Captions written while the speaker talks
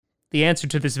The answer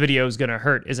to this video is gonna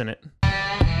hurt, isn't it?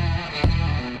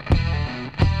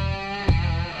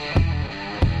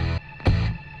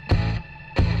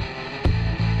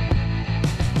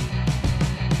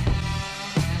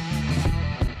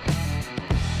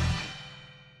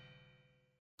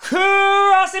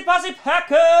 Crossy Posse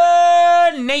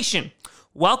Packer Nation.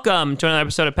 Welcome to another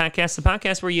episode of Packcast, the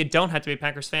podcast where you don't have to be a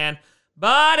Packers fan,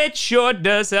 but it sure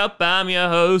does help. I'm your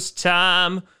host,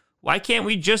 Tom. Why can't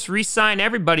we just re-sign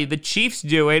everybody? The Chiefs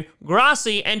do it.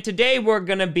 Grossi, and today we're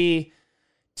going to be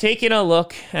taking a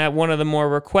look at one of the more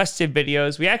requested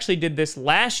videos. We actually did this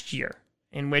last year,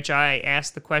 in which I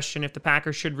asked the question if the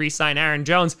Packers should re-sign Aaron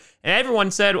Jones, and everyone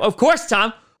said, of course,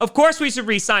 Tom, of course we should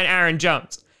re-sign Aaron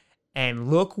Jones. And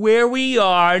look where we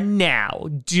are now,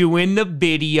 doing the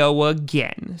video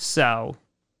again. So,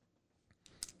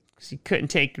 you couldn't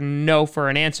take no for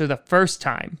an answer the first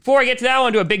time. Before I get to that, I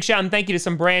want to do a big shout and thank you to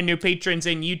some brand new patrons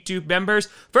and YouTube members.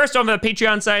 First, on the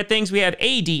Patreon side of things, we have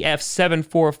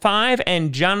ADF745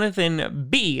 and Jonathan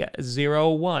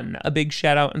B01. A big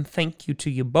shout out and thank you to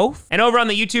you both. And over on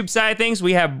the YouTube side of things,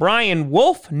 we have Brian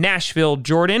Wolf, Nashville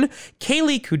Jordan,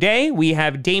 Kaylee Coudet, we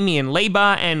have Damian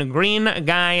Leba, and Green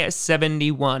Guy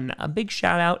 71. A big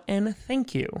shout out and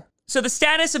thank you. So the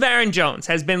status of Aaron Jones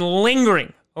has been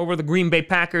lingering over the Green Bay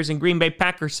Packers and Green Bay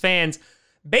Packers fans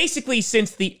basically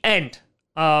since the end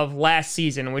of last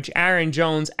season, in which Aaron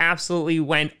Jones absolutely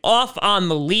went off on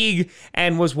the league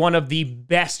and was one of the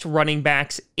best running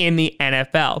backs in the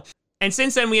NFL. And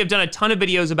since then, we have done a ton of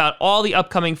videos about all the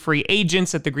upcoming free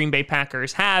agents that the Green Bay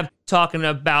Packers have, talking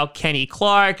about Kenny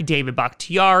Clark, David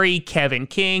Bakhtiari, Kevin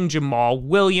King, Jamal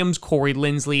Williams, Corey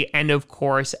Linsley, and of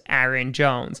course, Aaron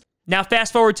Jones. Now,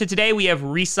 fast forward to today, we have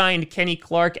re-signed Kenny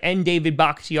Clark and David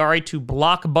Bakhtiari to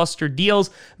blockbuster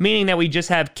deals, meaning that we just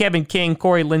have Kevin King,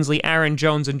 Corey Linsley, Aaron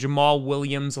Jones, and Jamal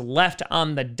Williams left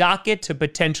on the docket to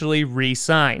potentially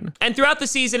re-sign. And throughout the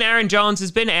season, Aaron Jones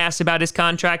has been asked about his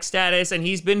contract status, and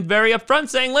he's been very upfront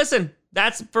saying, listen,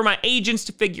 that's for my agents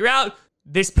to figure out.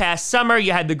 This past summer,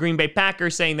 you had the Green Bay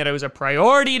Packers saying that it was a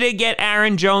priority to get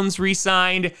Aaron Jones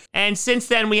re-signed, and since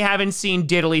then, we haven't seen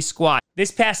diddly squat. This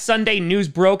past Sunday, news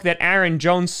broke that Aaron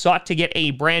Jones sought to get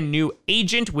a brand new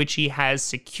agent, which he has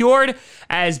secured,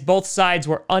 as both sides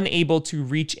were unable to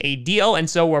reach a deal, and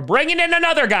so we're bringing in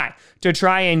another guy to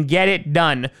try and get it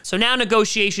done. So now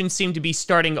negotiations seem to be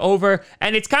starting over,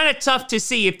 and it's kind of tough to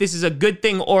see if this is a good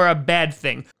thing or a bad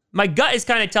thing. My gut is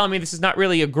kind of telling me this is not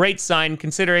really a great sign,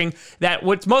 considering that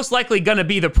what's most likely going to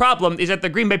be the problem is that the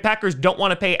Green Bay Packers don't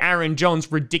want to pay Aaron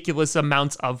Jones ridiculous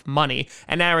amounts of money.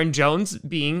 And Aaron Jones,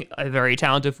 being a very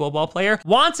talented football player,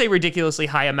 wants a ridiculously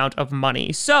high amount of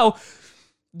money. So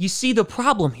you see the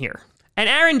problem here. And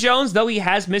Aaron Jones, though he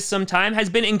has missed some time, has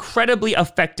been incredibly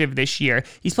effective this year.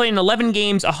 He's played in 11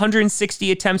 games,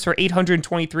 160 attempts for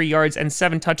 823 yards and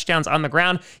 7 touchdowns on the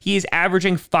ground. He is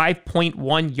averaging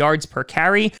 5.1 yards per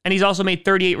carry, and he's also made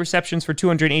 38 receptions for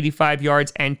 285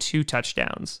 yards and 2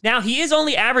 touchdowns. Now, he is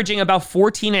only averaging about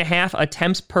 14.5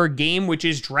 attempts per game, which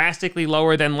is drastically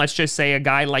lower than, let's just say, a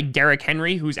guy like Derrick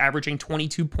Henry, who's averaging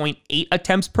 22.8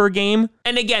 attempts per game.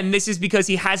 And again, this is because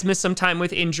he has missed some time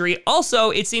with injury. Also,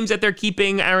 it seems that they're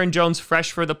keeping Aaron Jones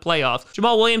fresh for the playoffs.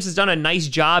 Jamal Williams has done a nice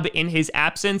job in his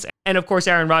absence. And of course,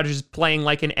 Aaron Rodgers is playing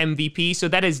like an MVP, so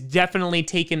that has definitely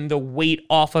taken the weight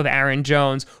off of Aaron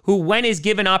Jones, who, when is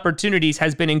given opportunities,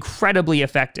 has been incredibly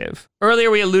effective.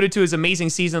 Earlier, we alluded to his amazing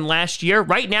season last year.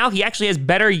 Right now, he actually has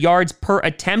better yards per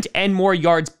attempt and more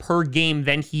yards per game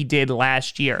than he did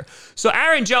last year. So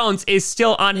Aaron Jones is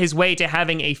still on his way to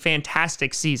having a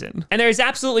fantastic season. And there is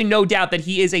absolutely no doubt that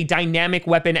he is a dynamic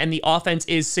weapon, and the offense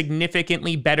is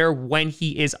significantly better when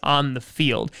he is on the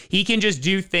field. He can just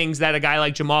do things that a guy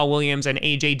like Jamal Williams and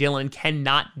A.J. Dillon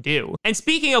cannot do. And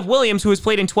speaking of Williams, who has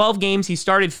played in 12 games, he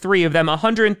started 3 of them,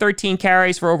 113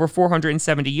 carries for over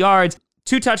 470 yards,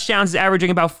 2 touchdowns, is averaging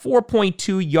about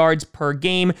 4.2 yards per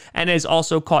game, and has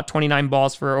also caught 29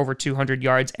 balls for over 200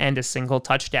 yards and a single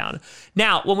touchdown.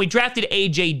 Now, when we drafted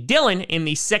A.J. Dillon in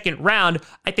the second round,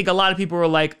 I think a lot of people were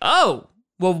like, oh,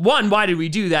 well, 1, why did we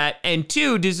do that? And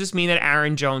 2, does this mean that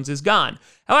Aaron Jones is gone?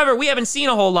 However, we haven't seen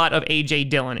a whole lot of A.J.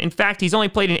 Dillon. In fact, he's only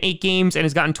played in 8 games and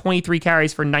has gotten 23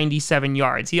 carries for 97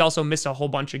 yards. He also missed a whole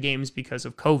bunch of games because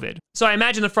of COVID. So I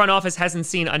imagine the front office hasn't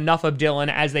seen enough of Dillon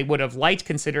as they would have liked,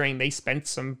 considering they spent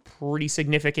some pretty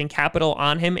significant capital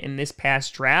on him in this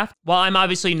past draft. While I'm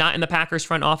obviously not in the Packers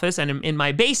front office and am in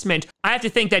my basement, I have to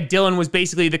think that Dillon was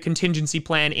basically the contingency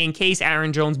plan in case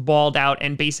Aaron Jones balled out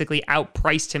and basically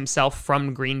outpriced himself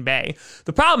from Green Bay.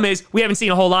 The problem is we haven't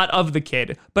seen a whole lot of the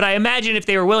kid, but I imagine if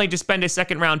they were were willing to spend a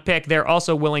second-round pick, they're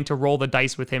also willing to roll the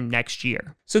dice with him next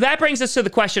year. So that brings us to the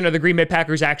question, are the Green Bay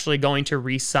Packers actually going to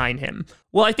re-sign him?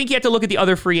 Well, I think you have to look at the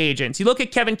other free agents. You look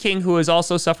at Kevin King, who has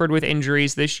also suffered with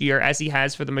injuries this year, as he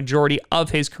has for the majority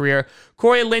of his career.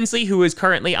 Corey Linsley, who is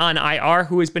currently on IR,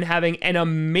 who has been having an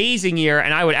amazing year,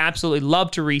 and I would absolutely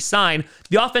love to re-sign.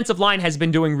 The offensive line has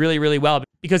been doing really, really well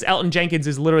because Elton Jenkins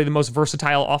is literally the most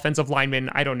versatile offensive lineman,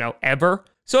 I don't know, ever.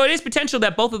 So it is potential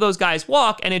that both of those guys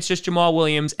walk, and it's just Jamal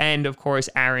Williams and, of course,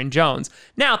 Aaron Jones.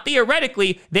 Now,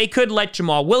 theoretically, they could let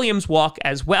Jamal Williams walk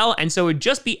as well, and so it would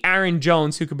just be Aaron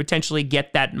Jones who could potentially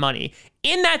get that money.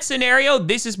 In that scenario,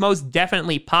 this is most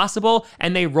definitely possible,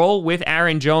 and they roll with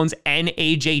Aaron Jones and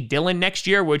A.J. Dillon next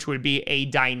year, which would be a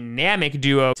dynamic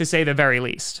duo, to say the very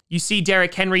least. You see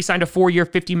Derrick Henry signed a 4-year,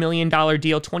 $50 million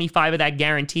deal, 25 of that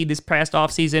guaranteed this past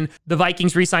offseason. The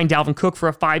Vikings re-signed Dalvin Cook for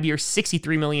a 5-year,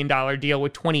 $63 million deal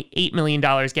with $28 million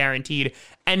guaranteed.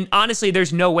 And honestly,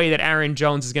 there's no way that Aaron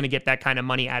Jones is going to get that kind of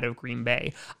money out of Green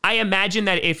Bay. I imagine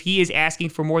that if he is asking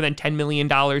for more than $10 million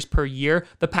per year,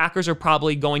 the Packers are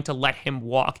probably going to let him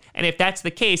walk. And if that's the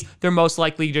case, they're most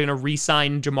likely going to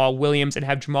re-sign Jamal Williams and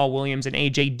have Jamal Williams and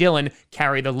A.J. Dillon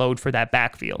carry the load for that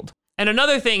backfield. And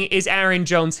another thing is Aaron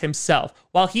Jones himself.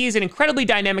 While he is an incredibly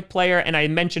dynamic player, and I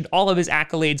mentioned all of his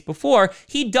accolades before,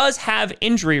 he does have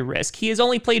injury risk. He has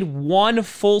only played one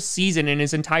full season in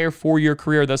his entire 4-year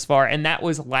career thus far, and that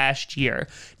was last year.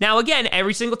 Now, again,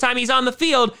 every single time he's on the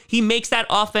field, he makes that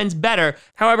offense better.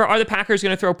 However, are the Packers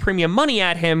going to throw premium money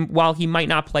at him while he might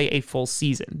not play a full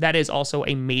season? That is also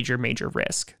a major, major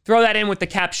risk. Throw that in with the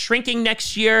cap shrinking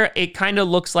next year, it kind of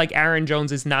looks like Aaron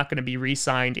Jones is not going to be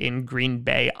re-signed in Green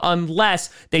Bay unless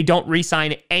they don't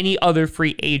re-sign any other free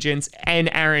agents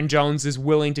and Aaron Jones is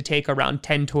willing to take around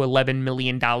 $10 to $11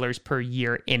 million per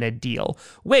year in a deal,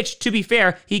 which, to be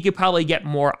fair, he could probably get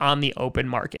more on the open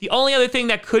market. The only other thing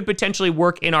that could potentially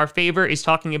work in our favor is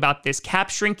talking about this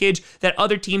cap shrinkage, that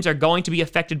other teams are going to be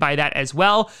affected by that as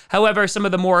well. However, some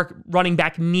of the more running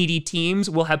back needy teams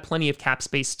will have plenty of cap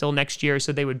space still next year,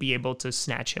 so they would be able to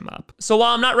snatch him up. So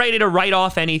while I'm not ready to write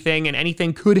off anything, and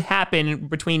anything could happen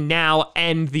between now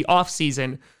and the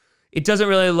offseason, it doesn't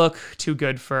really look too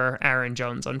good for Aaron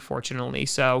Jones, unfortunately.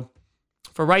 So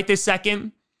for right this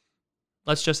second,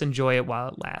 let's just enjoy it while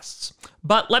it lasts.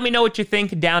 But let me know what you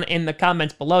think down in the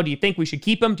comments below. Do you think we should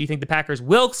keep him? Do you think the Packers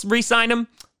will re-sign him?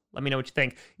 Let me know what you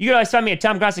think. You can always find me at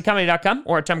TomGrassiComedy.com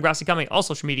or at Tom Grassi Comedy. All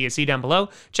social media, see down below.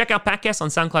 Check out podcasts on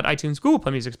SoundCloud, iTunes, Google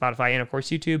Play Music, Spotify, and of course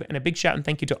YouTube. And a big shout and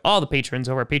thank you to all the patrons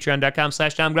over at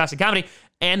patreon.com/TomGrassiComedy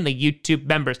and the YouTube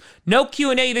members. No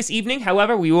Q&A this evening.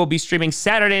 However, we will be streaming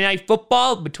Saturday Night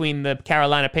Football between the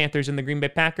Carolina Panthers and the Green Bay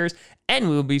Packers. And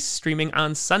we will be streaming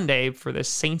on Sunday for the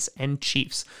Saints and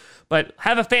Chiefs. But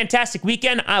have a fantastic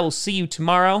weekend. I will see you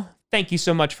tomorrow. Thank you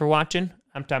so much for watching.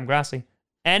 I'm Tom Grassi.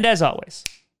 And as always,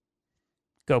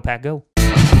 go Pack, go.